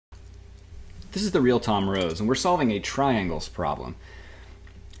This is the real Tom Rose, and we're solving a triangles problem.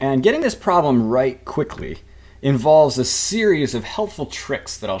 And getting this problem right quickly involves a series of helpful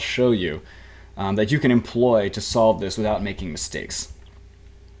tricks that I'll show you that you can employ to solve this without making mistakes.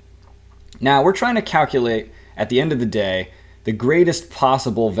 Now, we're trying to calculate, at the end of the day, the greatest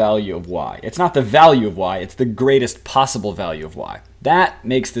possible value of y. It's not the value of y, it's the greatest possible value of y. That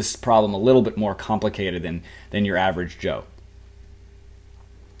makes this problem a little bit more complicated than your average Joe.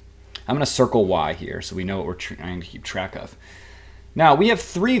 I'm going to circle y here so we know what we're trying to keep track of. Now, we have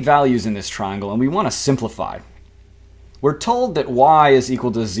three values in this triangle, and we want to simplify. We're told that y is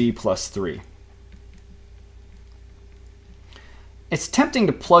equal to z plus 3. It's tempting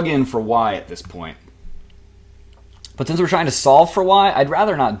to plug in for y at this point. But since we're trying to solve for y, I'd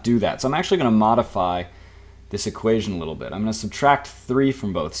rather not do that. So I'm actually going to modify this equation a little bit. I'm going to subtract 3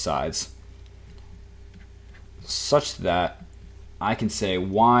 from both sides such that I can say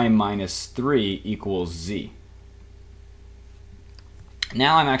y minus 3 equals z.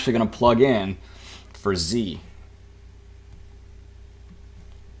 Now I'm actually going to plug in for z.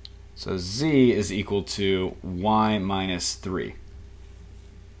 So z is equal to y minus 3.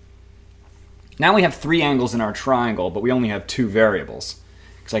 Now we have three angles in our triangle, but we only have two variables,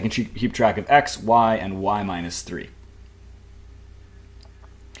 because I can keep track of x, y, and y minus 3.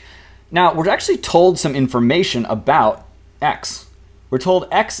 Now, we're actually told some information about x. We're told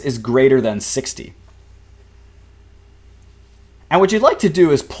x is greater than 60. And what you'd like to do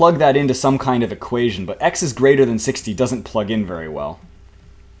is plug that into some kind of equation, but x is greater than 60 doesn't plug in very well.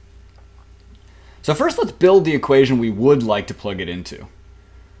 So first, let's build the equation we would like to plug it into.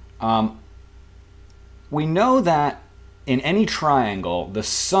 We know that in any triangle, the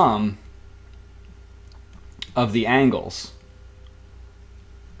sum of the angles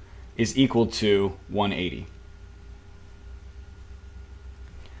is equal to 180.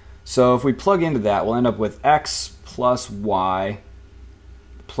 So if we plug into that, we'll end up with x plus y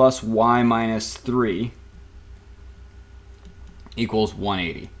minus 3 equals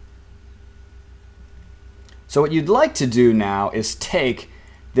 180. So what you'd like to do now is take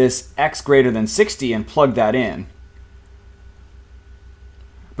this x greater than 60 and plug that in.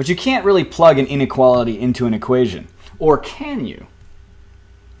 But you can't really plug an inequality into an equation. Or can you?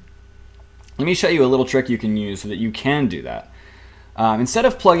 Let me show you a little trick you can use so that you can do that. Instead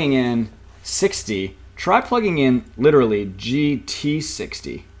of plugging in 60, try plugging in literally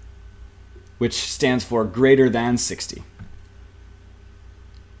GT60, which stands for greater than 60.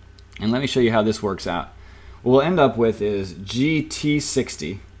 And let me show you how this works out. What we'll end up with is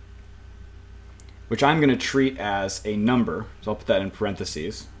GT60, which I'm going to treat as a number, so I'll put that in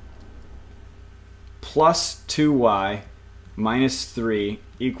parentheses, plus 2y minus 3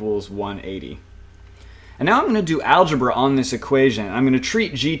 equals 180. And now I'm going to do algebra on this equation. I'm going to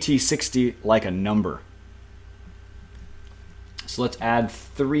treat GT60 like a number. So let's add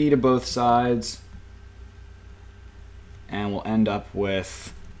 3 to both sides, and we'll end up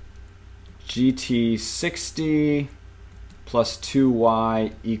with GT60 plus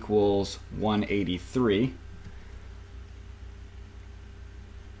 2y equals 183.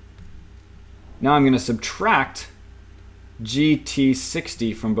 Now I'm going to subtract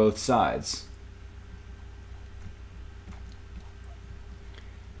GT60 from both sides.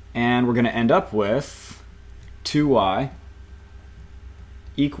 And we're going to end up with 2y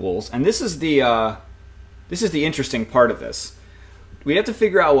equals, and this is the interesting part of this. We have to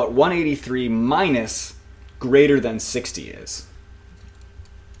figure out what 183 minus greater than 60 is.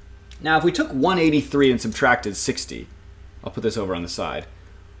 Now, if we took 183 and subtracted 60, I'll put this over on the side,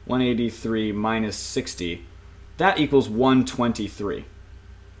 183 minus 60, that equals 123.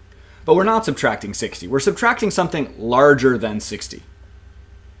 But we're not subtracting 60. We're subtracting something larger than 60.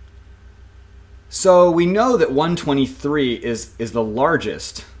 So we know that 123 is the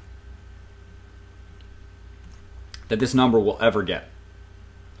largest that this number will ever get.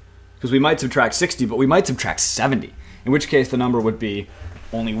 Because we might subtract 60, but we might subtract 70, in which case the number would be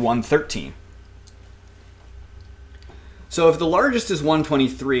only 113. So if the largest is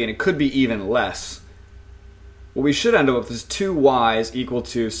 123, and it could be even less, what we should end up with is 2y is equal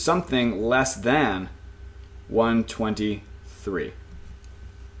to something less than 123.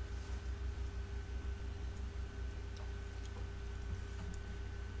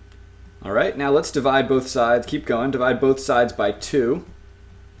 All right, now let's divide both sides. Keep going. Divide both sides by 2.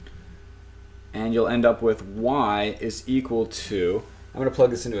 And you'll end up with y is equal to, I'm going to plug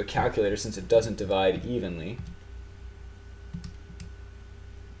this into a calculator since it doesn't divide evenly,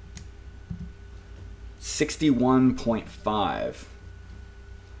 61.5.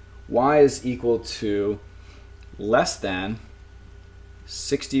 Y is equal to less than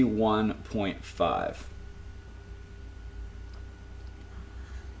 61.5.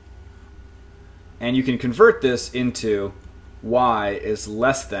 And you can convert this into y is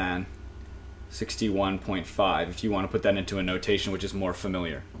less than 61.5 if you want to put that into a notation which is more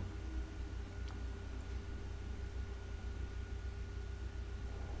familiar.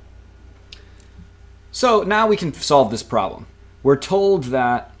 So now we can solve this problem. We're told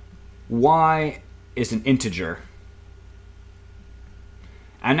that y is an integer.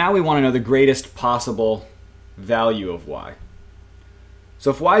 And now we want to know the greatest possible value of y. So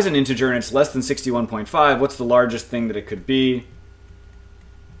if y is an integer and it's less than 61.5, what's the largest thing that it could be?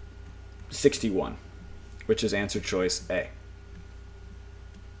 61, which is answer choice A.